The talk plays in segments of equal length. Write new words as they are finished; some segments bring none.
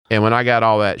And when I got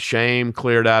all that shame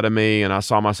cleared out of me and I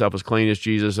saw myself as clean as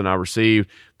Jesus and I received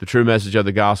the true message of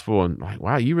the gospel and like,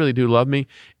 wow, you really do love me.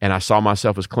 And I saw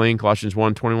myself as clean, Colossians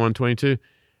 1, 21, 22.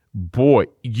 Boy,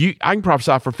 I can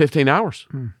prophesy for 15 hours,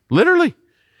 literally,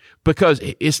 because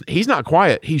he's not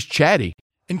quiet. He's chatty.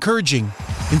 Encouraging,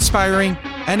 inspiring,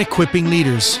 and equipping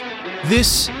leaders.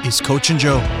 This is Coach and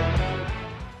Joe.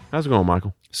 How's it going,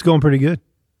 Michael? It's going pretty good.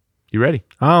 You ready?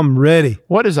 I'm ready.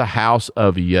 What is a house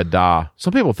of Yada?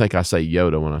 Some people think I say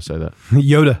Yoda when I say that.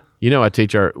 Yoda. You know,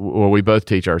 we both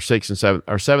teach our 6th and 7th,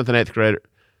 our 7th and 8th grader,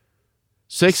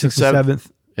 6th and 7th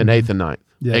and 8th and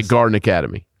 9th at Garden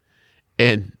Academy.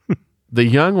 And the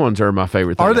young ones are my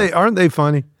favorite thing. Aren't they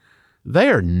funny? They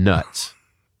are nuts.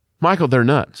 Michael, they're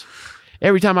nuts.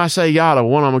 Every time I say Yada,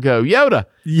 one of them will go, Yoda.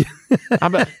 Yeah.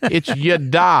 It's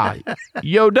Yada.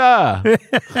 Yoda.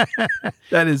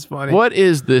 That is funny. What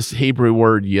is this Hebrew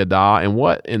word Yada, and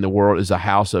what in the world is a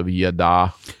house of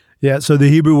Yada? Yeah, so the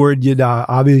Hebrew word Yada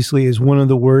obviously is one of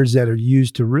the words that are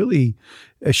used to really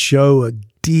show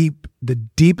the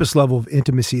deepest level of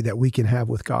intimacy that we can have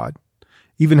with God.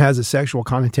 Even has a sexual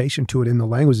connotation to it in the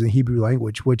language, in the Hebrew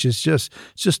language, which is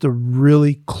just a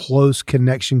really close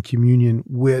connection, communion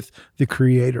with the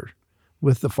Creator,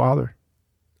 with the Father.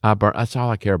 That's all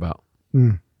I care about.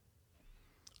 To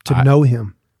know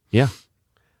Him. Yeah.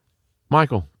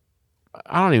 Michael,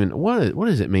 I don't even, what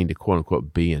does it mean to quote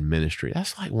unquote be in ministry?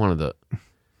 That's like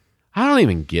I don't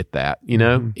even get that, you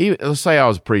know? Mm-hmm. Even, let's say I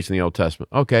was a priest in the Old Testament.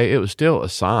 Okay, it was still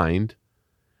assigned.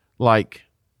 Like,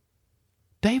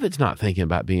 David's not thinking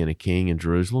about being a king in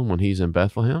Jerusalem when he's in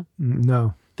Bethlehem.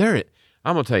 No.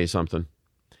 I'm going to tell you something.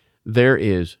 There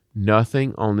is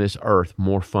nothing on this earth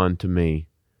more fun to me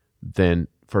than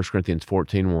 1 Corinthians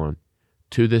 14:1.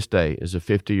 To this day is a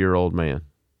 50-year-old man.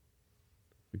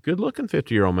 A good-looking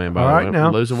 50-year-old man, by the way. Now.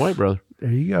 I'm losing weight, brother.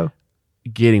 There you go.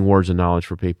 Getting words of knowledge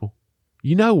for people.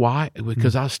 You know why?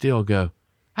 Because I still go,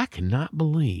 I cannot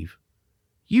believe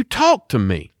you talk to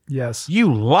me. Yes.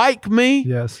 You like me.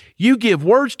 Yes. You give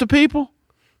words to people.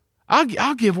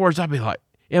 I'll give words. I'll be like,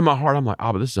 in my heart, I'm like,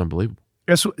 but this is unbelievable.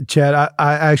 That's Chad. I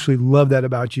actually love that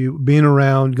about you, being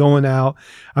around, going out.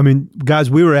 I mean, guys,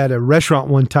 we were at a restaurant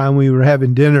one time. We were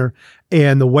having dinner,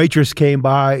 and the waitress came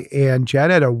by, and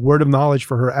Chad had a word of knowledge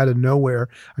for her out of nowhere.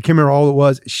 I can't remember all it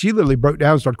was. She literally broke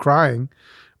down and started crying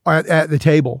at the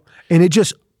table, and it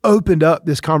just opened up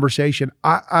this conversation.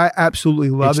 I absolutely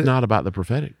love it. It's not about the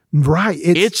prophetic. Right.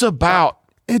 It's about,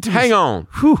 hang on,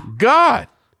 God.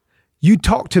 You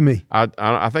talk to me.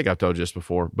 I think I've told you this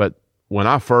before, but when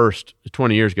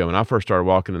 20 years ago, when I first started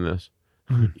walking in this,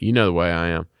 you know the way I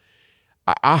am.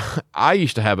 I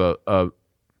used to have a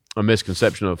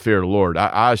misconception of fear of the Lord.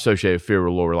 I associated fear of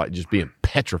the Lord like just being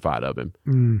petrified of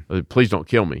Him. Please don't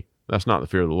kill me. That's not the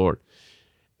fear of the Lord.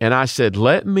 And I said,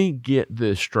 let me get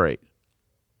this straight.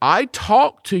 I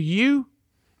talk to you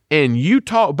and you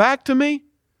talk back to me.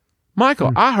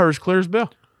 Michael, I heard as clear as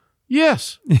bell.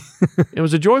 Yes. It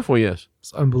was a joyful yes.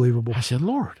 It's unbelievable. I said,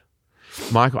 Lord,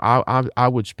 Michael, I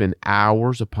would spend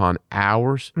hours upon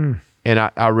hours. And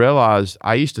I realized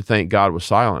I used to think God was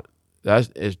silent.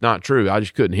 It's not true. I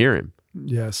just couldn't hear Him.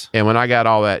 Yes. And when I got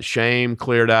all that shame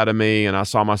cleared out of me and I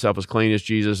saw myself as clean as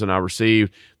Jesus and I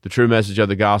received the true message of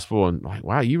the gospel and like,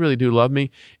 wow, you really do love me.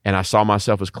 And I saw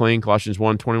myself as clean, Colossians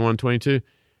 1, 21, 22.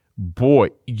 Boy,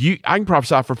 I can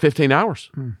prophesy for 15 hours,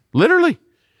 literally,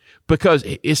 because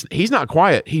he's not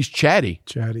quiet. He's chatty.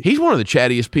 He's one of the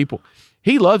chattiest people.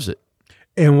 He loves it.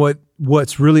 And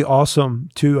what's really awesome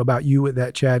too about you with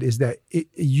that, Chad, is that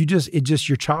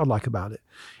you're childlike about it.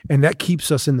 And that keeps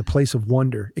us in the place of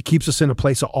wonder. It keeps us in a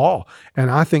place of awe.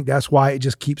 And I think that's why it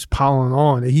just keeps piling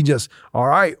on. And he just, all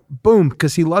right, boom,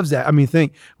 because he loves that. I mean,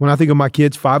 when I think of my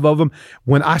kids, 5 of them,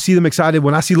 when I see them excited,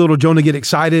 when I see little Jonah get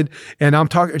excited and I'm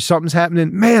talking, something's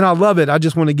happening, man, I love it. I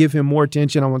just want to give him more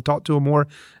attention. I want to talk to him more.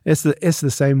 It's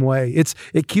the same way.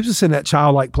 It keeps us in that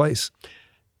childlike place.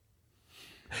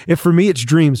 If for me, it's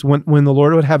dreams. When the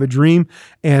Lord would have a dream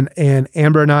and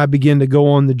Amber and I begin to go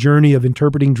on the journey of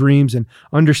interpreting dreams and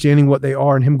understanding what they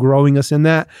are and Him growing us in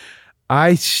that,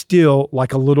 I still,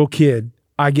 like a little kid,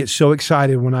 I get so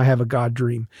excited when I have a God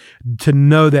dream to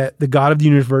know that the God of the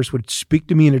universe would speak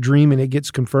to me in a dream and it gets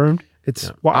confirmed.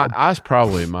 It's wild. That's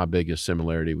probably my biggest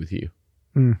similarity with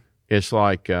you. It's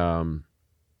like my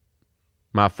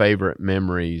favorite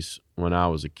memories when I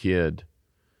was a kid,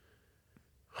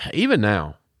 even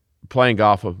now, playing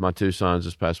golf with my 2 sons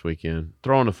this past weekend,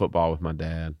 throwing the football with my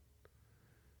dad,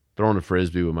 throwing the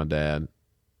Frisbee with my dad.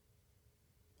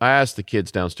 I ask the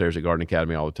kids downstairs at Garden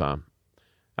Academy all the time.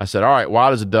 I said, all right, why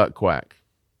does a duck quack?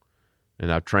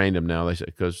 And I've trained them now. They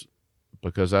said,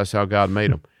 because that's how God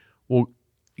made them. Well,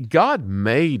 God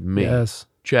made me, Yes.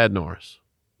 Chad Norris.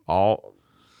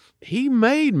 He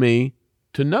made me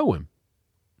to know him.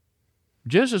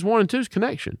 Genesis 1 and 2 is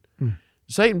connection.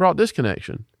 Satan brought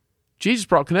disconnection. Jesus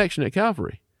brought connection at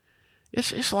Calvary.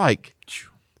 It's like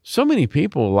so many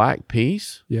people lack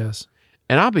peace. Yes.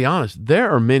 And I'll be honest, there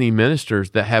are many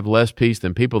ministers that have less peace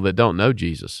than people that don't know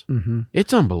Jesus.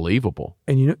 It's unbelievable.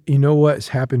 And you know what's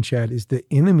happened, Chad, is the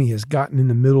enemy has gotten in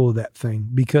the middle of that thing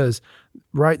because,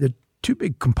 right, the two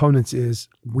big components is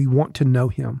we want to know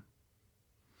him.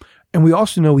 And we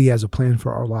also know he has a plan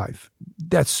for our life.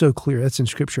 That's so clear. That's in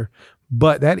Scripture.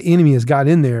 But that enemy has got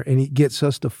in there and he gets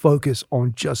us to focus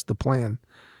on just the plan.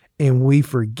 And we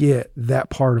forget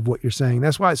that part of what you're saying.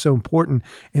 That's why it's so important.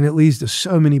 And it leads to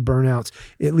so many burnouts.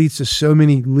 It leads to so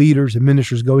many leaders and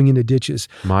ministers going into ditches.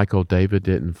 Michael, David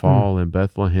didn't fall in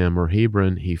Bethlehem or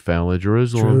Hebron. He fell at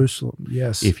Jerusalem. Jerusalem,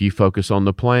 yes. If you focus on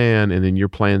the plan and then your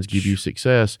plans give you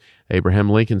success, Abraham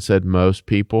Lincoln said most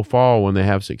people fall when they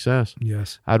have success.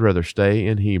 Yes. I'd rather stay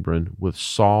in Hebron with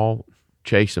Saul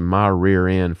chasing my rear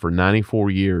end for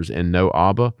 94 years and no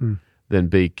Abba than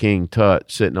be King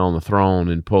Tut sitting on the throne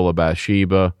and pull a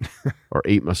Bathsheba or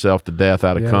eat myself to death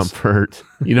out of comfort.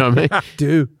 You know what I mean? I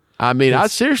do. I mean,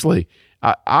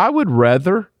 I would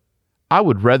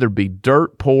rather be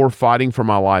dirt poor fighting for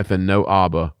my life and no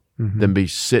Abba than be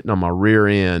sitting on my rear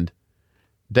end.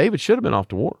 David should have been off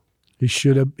to war. He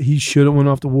should have went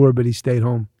off to war, but he stayed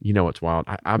home. You know what's wild?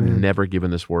 I've never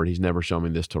given this word. He's never shown me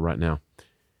this till right now.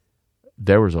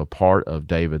 There was a part of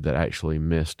David that actually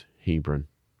missed Hebron.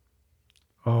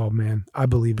 Oh, man. I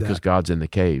believe that. Because God's in the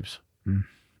caves.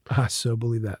 I so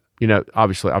believe that. You know,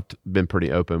 obviously, I've been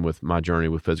pretty open with my journey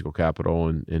with physical capital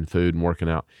and food and working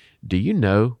out. Do you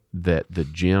know that the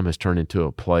gym has turned into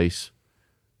a place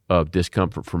of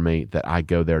discomfort for me, that I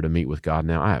go there to meet with God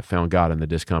now? I have found God in the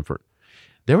discomfort.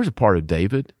 There was a part of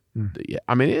David.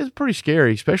 I mean, it's pretty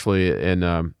scary, especially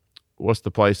in what's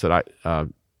the place that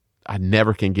I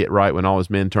never can get right when all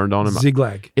his men turned on him.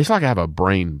 Ziklag. It's like I have a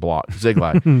brain block.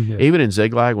 Ziklag. Even in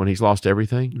Ziklag, when he's lost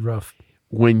everything. Rough.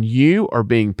 When you are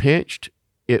being pinched,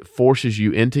 it forces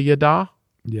you into Yadah.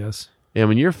 Yes. And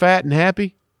when you're fat and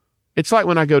happy, it's like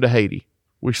when I go to Haiti.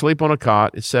 We sleep on a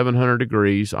cot. It's 700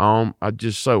 degrees. I'm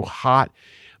just so hot,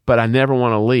 but I never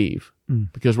want to leave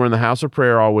because we're in the house of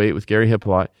prayer all week with Gary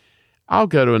Hippolyte. I'll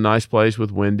go to a nice place with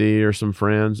Wendy or some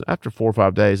friends. After 4 or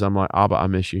 5 days, I'm like, Abba, I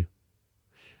miss you.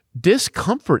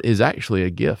 Discomfort is actually a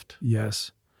gift.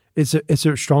 Yes. It's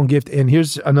a strong gift. And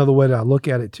here's another way that I look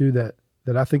at it too, that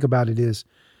I think about it is,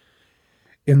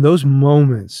 in those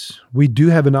moments, we do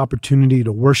have an opportunity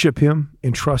to worship him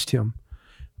and trust him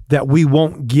that we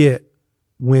won't get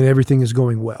when everything is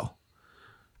going well.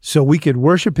 So we could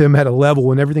worship him at a level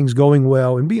when everything's going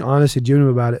well and be honest and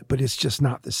genuine about it, but it's just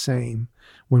not the same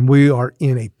when we are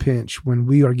in a pinch, when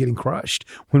we are getting crushed,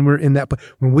 when we're in that,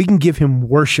 when we can give him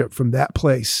worship from that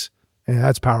place, and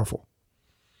that's powerful.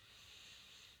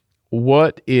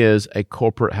 What is a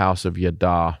corporate house of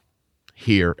Yadah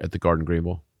here at the Garden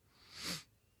Greenville?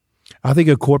 I think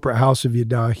a corporate house of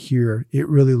Yadah here, it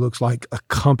really looks like a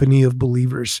company of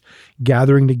believers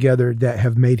gathering together that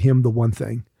have made him the one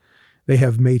thing. They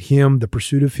have made him, the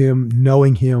pursuit of him,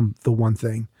 knowing him, the one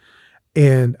thing.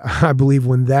 And I believe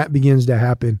when that begins to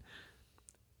happen,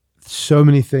 so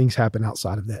many things happen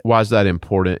outside of that. Why is that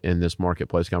important in this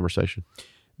marketplace conversation?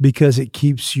 Because it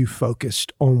keeps you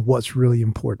focused on what's really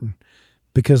important.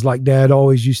 Because like Dad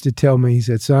always used to tell me, he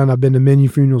said, son, I've been to many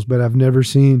funerals, but I've never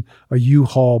seen a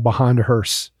U-Haul behind a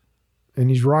hearse. And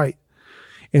he's right.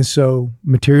 And so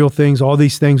material things, all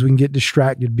these things, we can get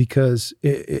distracted because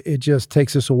it just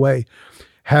takes us away.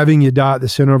 Having Yadah at the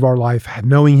center of our life,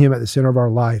 knowing him at the center of our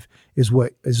life is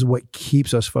what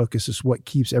keeps us focused. Is what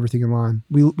keeps everything in line.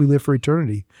 We live for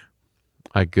eternity.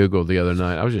 I Googled the other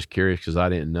night. I was just curious because I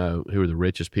didn't know who were the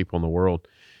richest people in the world.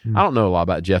 I don't know a lot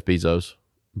about Jeff Bezos,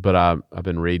 but I've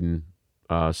been reading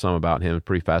some about him. It's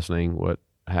pretty fascinating what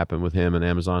happened with him and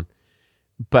Amazon.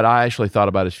 But I actually thought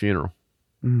about his funeral.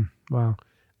 Wow.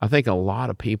 I think a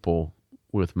lot of people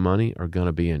with money are going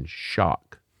to be in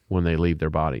shock when they leave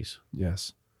their bodies.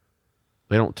 Yes.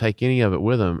 They don't take any of it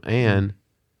with them. And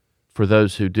for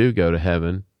those who do go to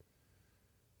heaven,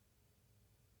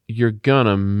 you're going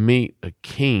to meet a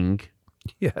king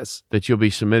Yes. that you'll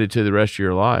be submitted to the rest of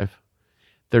your life.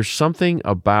 There's something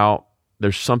about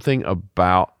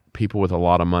people with a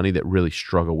lot of money that really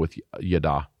struggle with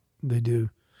Yadah. They do.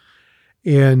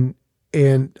 And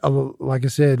like I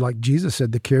said, like Jesus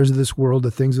said, the cares of this world,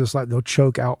 the things of this life, they'll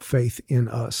choke out faith in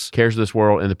us. Cares of this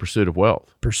world and the pursuit of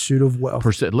wealth. Pursuit of wealth.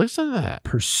 Listen to that.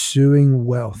 Pursuing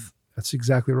wealth. That's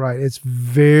exactly right. It's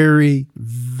very,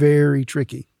 very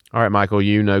tricky. All right, Michael,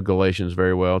 you know Galatians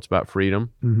very well. It's about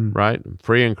freedom, right?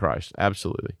 Free in Christ,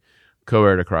 absolutely.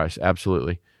 Co-heir to Christ,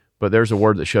 absolutely. But there's a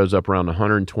word that shows up around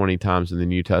 120 times in the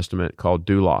New Testament called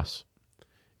doulos.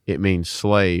 It means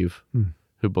slave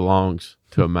who belongs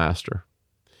to a master.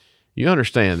 You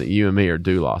understand that you and me are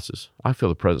douloses. I feel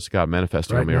the presence of God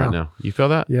manifesting on me right now. You feel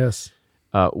that? Yes.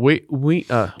 We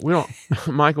don't,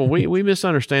 Michael, we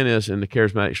misunderstand this in the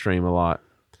charismatic stream a lot.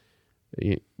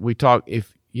 We talk,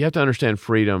 if you have to understand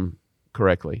freedom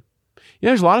correctly.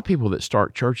 There's a lot of people that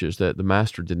start churches that the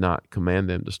master did not command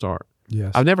them to start.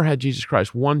 Yes. I've never had Jesus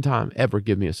Christ one time ever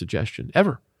give me a suggestion,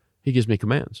 ever. He gives me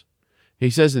commands. He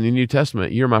says in the New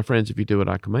Testament, you're my friends if you do what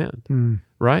I command,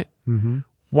 right?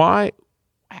 Why?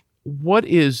 What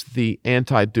is the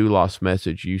anti-doulos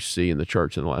message you see in the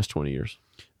church in the last 20 years?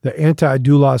 The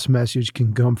anti-doulos message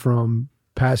can come from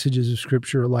passages of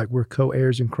scripture like we're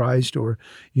co-heirs in Christ, or,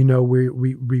 we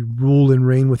rule and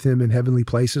reign with him in heavenly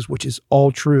places, which is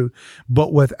all true.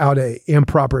 But without an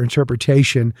improper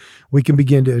interpretation, we can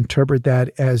begin to interpret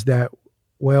that as that,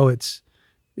 well, it's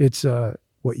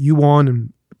what you want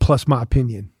and plus my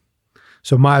opinion.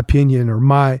 So my opinion or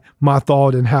my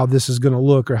thought and how this is going to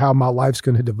look or how my life's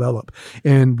going to develop.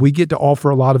 And we get to offer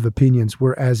a lot of opinions,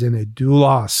 whereas in a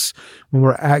doulos, when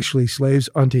we're actually slaves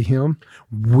unto him,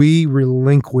 we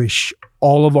relinquish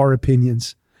all of our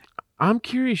opinions. I'm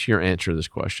curious your answer to this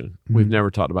question. We've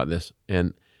never talked about this.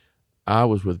 And I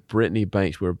was with Brittany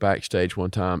Banks. We were backstage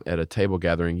one time at a table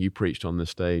gathering. You preached on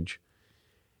this stage.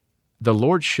 The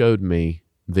Lord showed me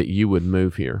that you would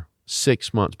move here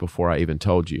 6 months before I even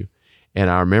told you. And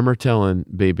I remember telling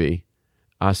BB,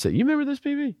 I said, you remember this,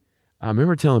 BB? I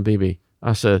remember telling BB,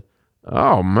 I said,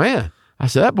 oh, man. I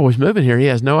said, that boy's moving here. He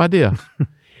has no idea.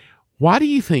 Why do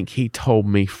you think he told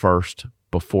me first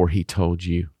before he told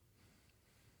you?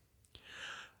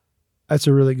 That's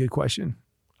a really good question.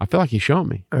 I feel like he's showing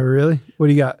me. Oh, really? What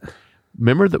do you got?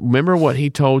 Remember what he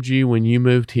told you when you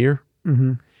moved here?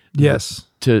 Yes.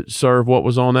 To serve what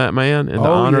was on that man and to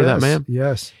honor that man?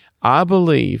 Yes. I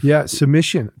believe. Yeah,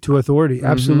 submission to authority.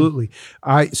 Absolutely.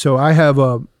 I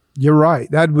have you're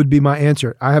right. That would be my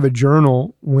answer. I have a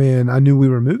journal when I knew we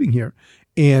were moving here.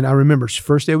 And I remember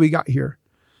first day we got here,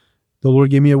 the Lord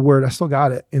gave me a word. I still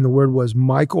got it. And the word was,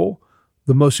 Michael,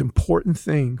 the most important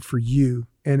thing for you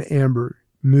and Amber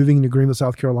moving to Greenville,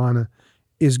 South Carolina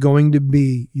is going to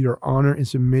be your honor and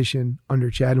submission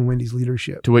under Chad and Wendy's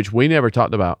leadership. To which we never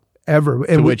talked about. Ever.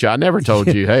 To which I never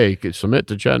told you, hey, could submit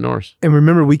to Chad Norris. And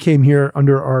remember, we came here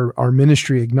under our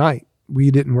ministry, Ignite. We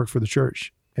didn't work for the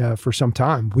church for some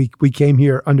time. We came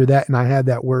here under that, and I had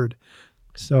that word.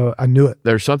 So I knew it.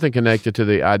 There's something connected to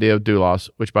the idea of doulos,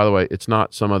 which, by the way, it's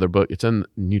not some other book. It's in the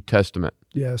New Testament.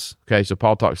 Yes. Okay, so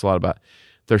Paul talks a lot about it.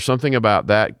 There's something about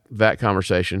that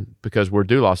conversation, because we're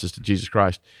douloses to Jesus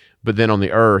Christ. But then on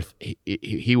the earth,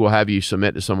 he will have you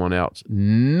submit to someone else.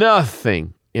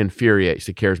 Nothing infuriates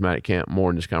the charismatic camp more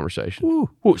in this conversation. Ooh,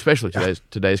 especially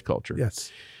today's culture.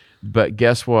 Yes. But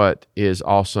guess what is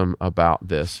awesome about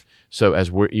this? So as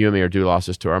you and me are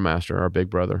douloses to our master, our big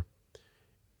brother,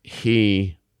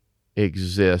 he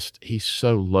exists. He's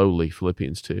so lowly,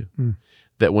 Philippians 2,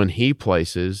 that when he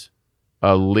places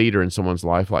a leader in someone's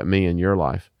life like me in your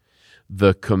life,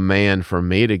 the command for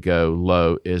me to go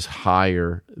low is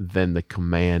higher than the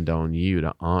command on you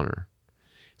to honor.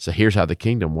 So here's how the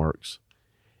kingdom works.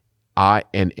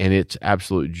 And it's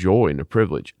absolute joy and a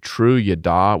privilege. True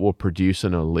Yada will produce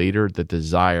in a leader the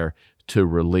desire to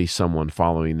release someone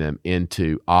following them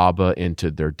into Abba, into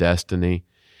their destiny.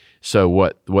 So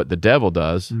what the devil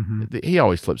does, he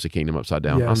always flips the kingdom upside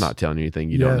down. Yes. I'm not telling you anything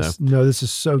you don't know. No, this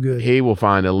is so good. He will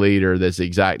find a leader that's the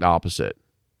exact opposite.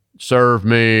 Serve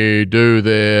me, do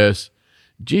this.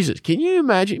 Jesus, can you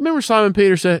imagine? Remember Simon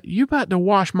Peter said, you about to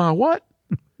wash my what?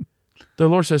 The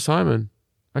Lord says, Simon,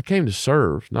 I came to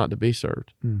serve, not to be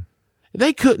served.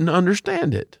 They couldn't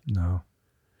understand it. No.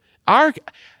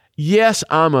 Yes,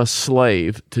 I'm a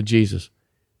slave to Jesus.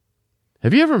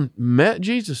 Have you ever met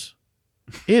Jesus?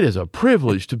 It is a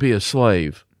privilege to be a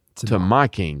slave to my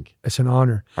King. It's an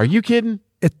honor. Are you kidding?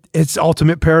 It's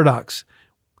ultimate paradox.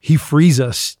 He frees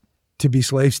us to be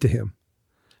slaves to him.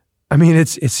 I mean,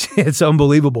 it's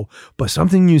unbelievable. But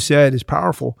something you said is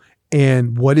powerful.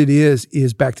 And what it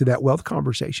is back to that wealth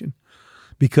conversation.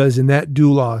 Because in that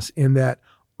doulos, in that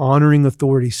honoring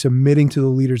authority, submitting to the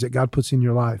leaders that God puts in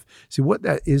your life. See, what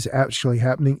that is actually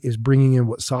happening is bringing in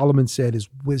what Solomon said is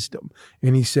wisdom.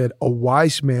 And he said, a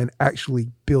wise man actually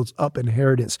builds up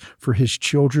inheritance for his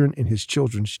children and his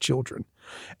children's children.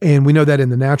 And we know that in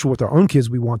the natural with our own kids,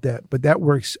 we want that, but that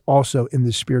works also in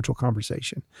the spiritual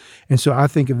conversation. And so I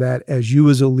think of that as you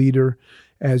as a leader,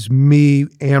 as me,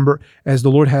 Amber, as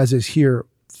the Lord has us here,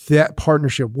 that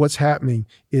partnership, what's happening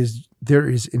is there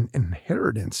is an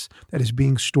inheritance that is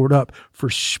being stored up for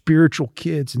spiritual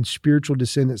kids and spiritual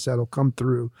descendants that'll come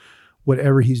through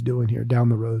whatever he's doing here down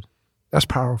the road. That's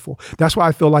powerful. That's why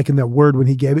I feel like in that word, when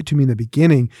he gave it to me in the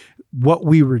beginning, what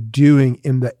we were doing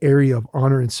in the area of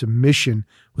honor and submission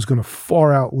was going to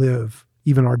far outlive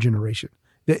even our generation.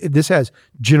 This has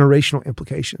generational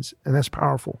implications, and that's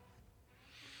powerful.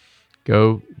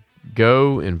 Go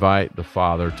invite the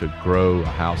Father to grow a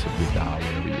house of good die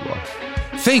wherever you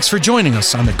are. Thanks for joining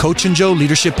us on the Coach and Joe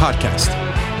Leadership Podcast.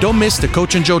 Don't miss the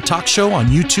Coach and Joe Talk Show on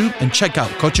YouTube, and check out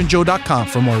coachandjoe.com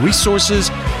for more resources,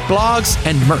 blogs,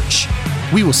 and merch.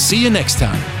 We will see you next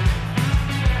time.